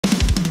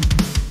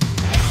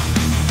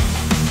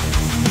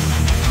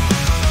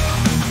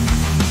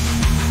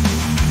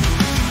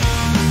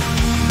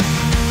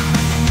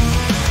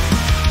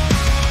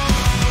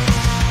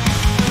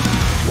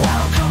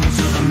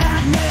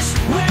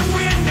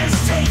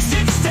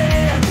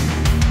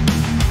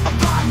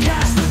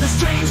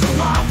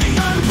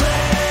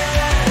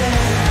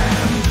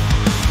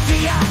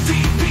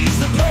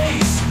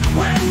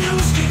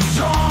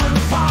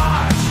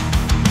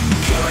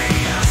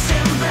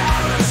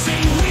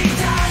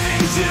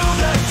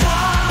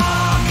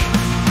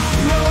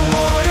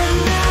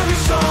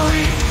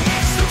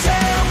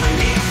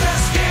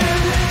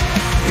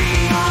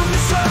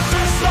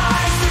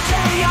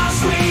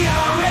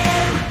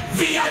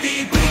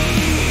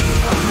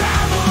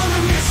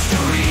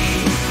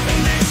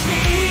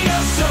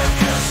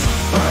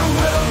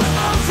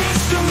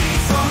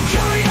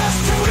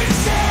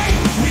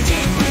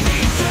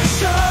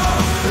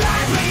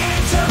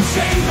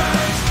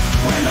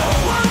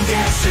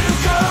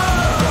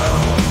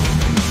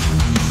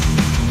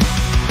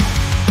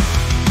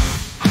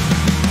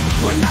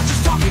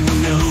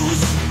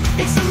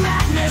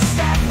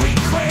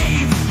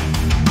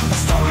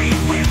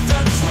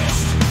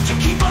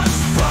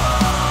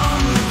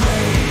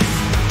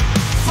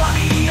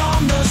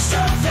the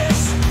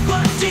surface,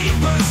 but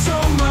deeper, so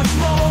much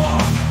more.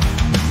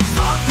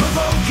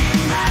 Thought-provoking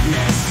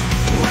madness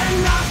when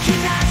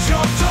knocking at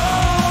your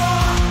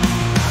door.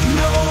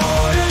 No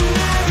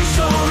ordinary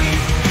story,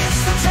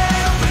 it's the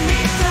tale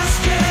beneath the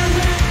skin.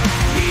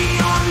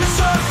 Beyond the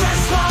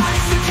surface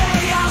lies the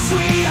chaos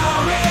we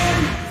are in.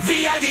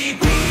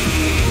 V.I.D.P,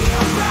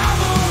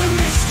 unravel the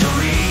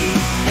mystery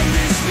in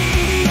this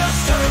media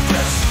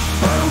circus.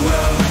 A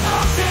world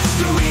of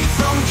history,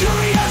 from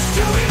curious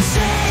to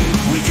insane.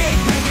 We dig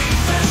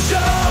beneath the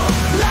show,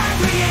 like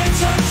the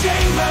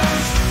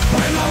entertainment,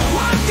 where no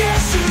one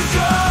dares to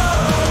go.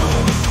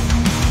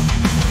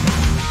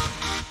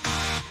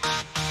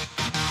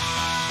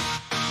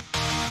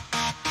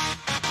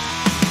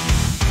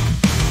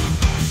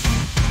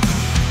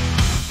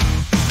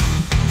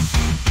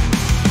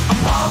 A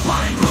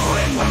power-blind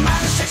ruin, when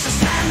madness takes a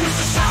stand.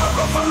 Mr.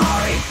 Sourgrove from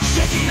Murray,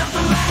 shaking up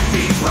the land.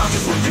 These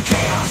rogers with the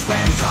chaos,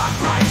 when dark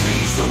bright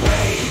leads the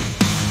way.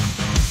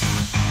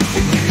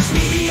 In this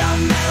media